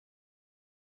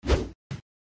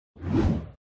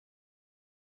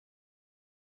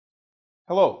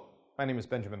Hello, my name is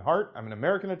Benjamin Hart. I'm an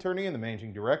American attorney and the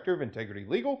Managing Director of Integrity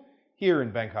Legal here in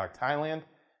Bangkok, Thailand.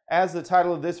 As the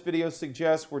title of this video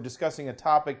suggests, we're discussing a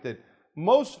topic that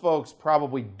most folks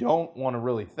probably don't want to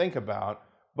really think about,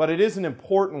 but it is an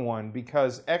important one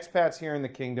because expats here in the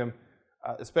kingdom,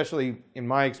 especially in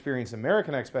my experience,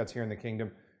 American expats here in the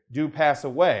kingdom, do pass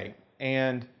away.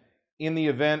 And in the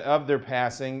event of their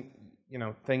passing,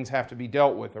 things have to be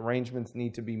dealt with. Arrangements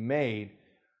need to be made.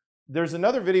 There's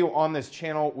another video on this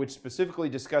channel which specifically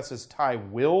discusses Thai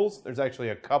wills. There's actually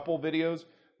a couple videos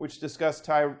which discuss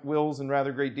Thai wills in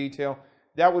rather great detail.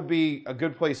 That would be a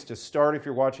good place to start if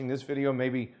you're watching this video.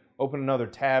 Maybe open another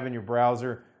tab in your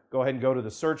browser. Go ahead and go to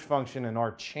the search function in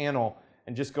our channel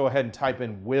and just go ahead and type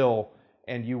in will,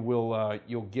 and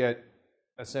you'll get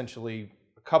essentially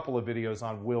a couple of videos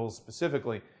on wills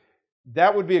specifically.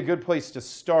 That would be a good place to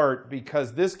start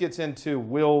because this gets into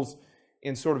wills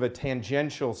in sort of a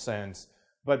tangential sense.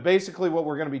 But basically what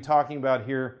we're going to be talking about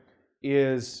here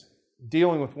is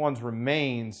dealing with one's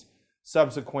remains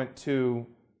subsequent to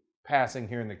passing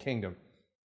here in the kingdom.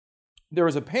 There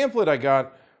was a pamphlet I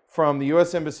got from the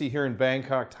U.S. Embassy here in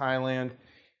Bangkok, Thailand.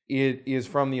 It is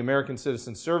from the American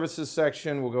Citizen Services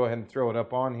section. We'll go ahead and throw it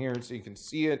up on here so you can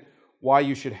see it, why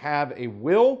you should have a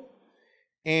will.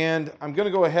 And I'm going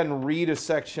to go ahead and read a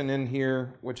section in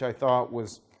here which I thought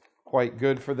was quite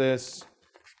good for this,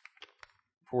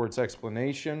 for its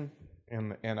explanation,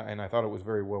 and I thought it was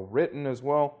very well written as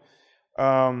well.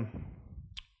 Do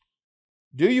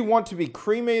you want to be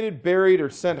cremated, buried, or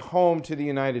sent home to the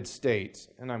United States?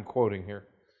 And I'm quoting here.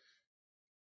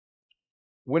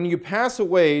 When you pass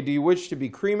away, do you wish to be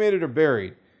cremated or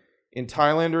buried in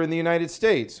Thailand or in the United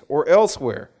States or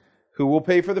elsewhere? Who will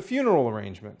pay for the funeral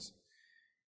arrangements?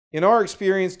 In our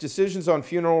experience, decisions on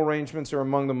funeral arrangements are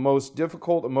among the most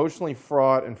difficult, emotionally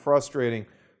fraught, and frustrating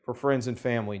for friends and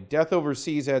family. Death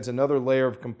overseas adds another layer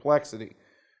of complexity.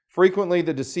 Frequently,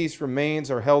 the deceased remains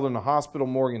are held in a hospital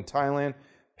morgue in Thailand,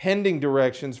 pending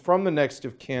directions from the next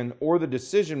of kin or the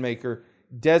decision maker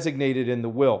designated in the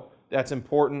will. That's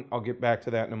important. I'll get back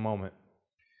to that in a moment.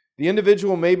 The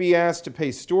individual may be asked to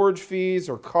pay storage fees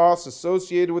or costs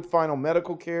associated with final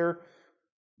medical care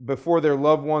before their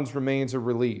loved one's remains are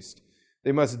released.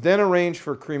 They must then arrange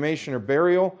for cremation or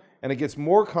burial, and it gets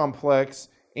more complex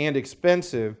and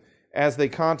expensive as they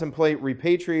contemplate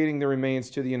repatriating the remains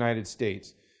to the United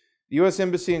States. The U.S.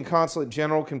 Embassy and Consulate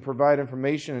General can provide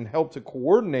information and help to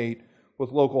coordinate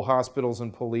with local hospitals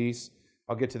and police.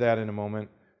 I'll get to that in a moment.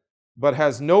 But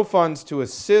has no funds to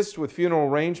assist with funeral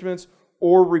arrangements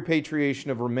or repatriation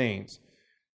of remains.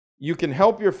 You can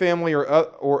help your family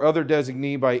or other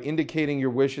designee by indicating your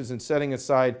wishes and setting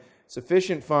aside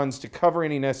sufficient funds to cover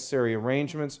any necessary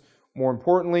arrangements. More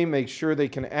importantly, make sure they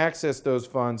can access those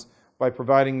funds by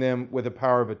providing them with a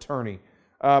power of attorney.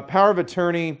 Power of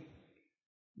attorney,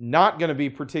 not going to be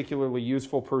particularly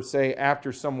useful per se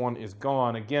after someone is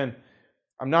gone. Again,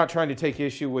 I'm not trying to take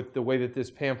issue with the way that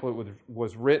this pamphlet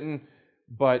was written,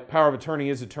 but power of attorney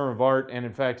is a term of art, and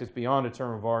in fact, it's beyond a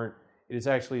term of art. It is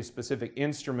actually a specific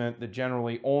instrument that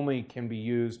generally only can be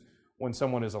used when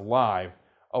someone is alive.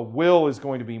 A will is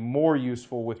going to be more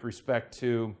useful with respect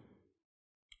to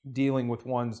dealing with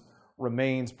one's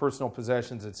remains, personal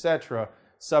possessions, etc.,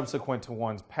 subsequent to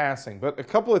one's passing. But a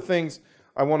couple of things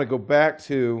I want to go back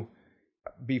to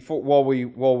before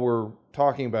while we're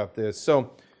talking about this.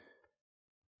 So,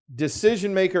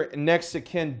 decision maker, next of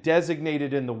kin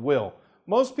designated in the will.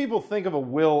 Most people think of a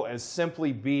will as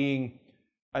simply being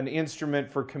an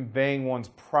instrument for conveying one's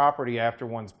property after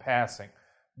one's passing.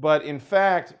 But in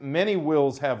fact, many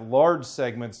wills have large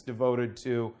segments devoted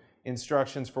to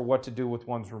instructions for what to do with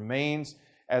one's remains,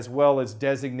 as well as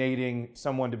designating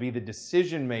someone to be the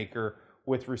decision maker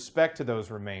with respect to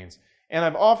those remains. And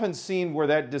I've often seen where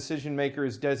that decision maker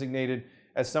is designated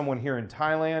as someone here in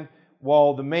Thailand,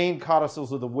 while the main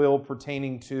codicils of the will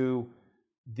pertaining to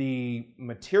the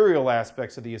material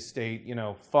aspects of the estate,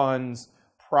 funds,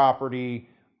 property,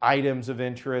 items of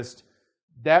interest,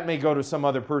 that may go to some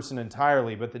other person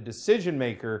entirely, but the decision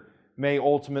maker may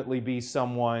ultimately be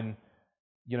someone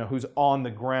who's on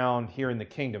the ground here in the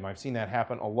kingdom. I've seen that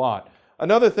happen a lot.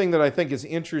 Another thing that I think is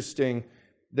interesting,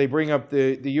 they bring up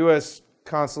the U.S.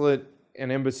 Consulate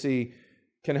and Embassy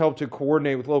can help to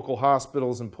coordinate with local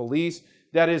hospitals and police.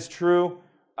 That is true.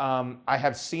 I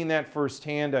have seen that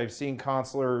firsthand. I've seen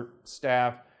consular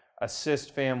staff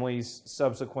assist families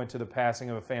subsequent to the passing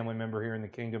of a family member here in the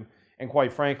kingdom, and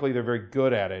quite frankly, they're very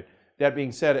good at it. That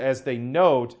being said, as they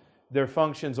note, their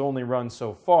functions only run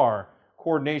so far.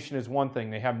 Coordination is one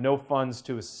thing. They have no funds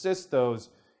to assist those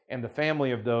and the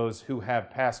family of those who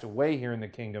have passed away here in the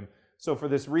kingdom. So for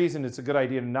this reason, it's a good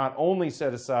idea to not only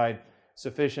set aside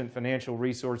sufficient financial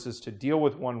resources to deal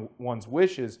with one's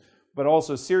wishes, but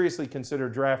also seriously consider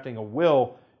drafting a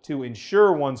will to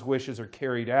ensure one's wishes are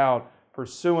carried out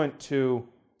pursuant to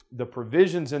the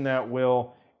provisions in that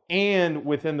will, and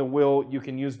within the will you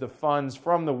can use the funds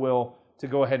from the will to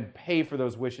go ahead and pay for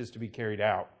those wishes to be carried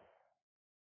out.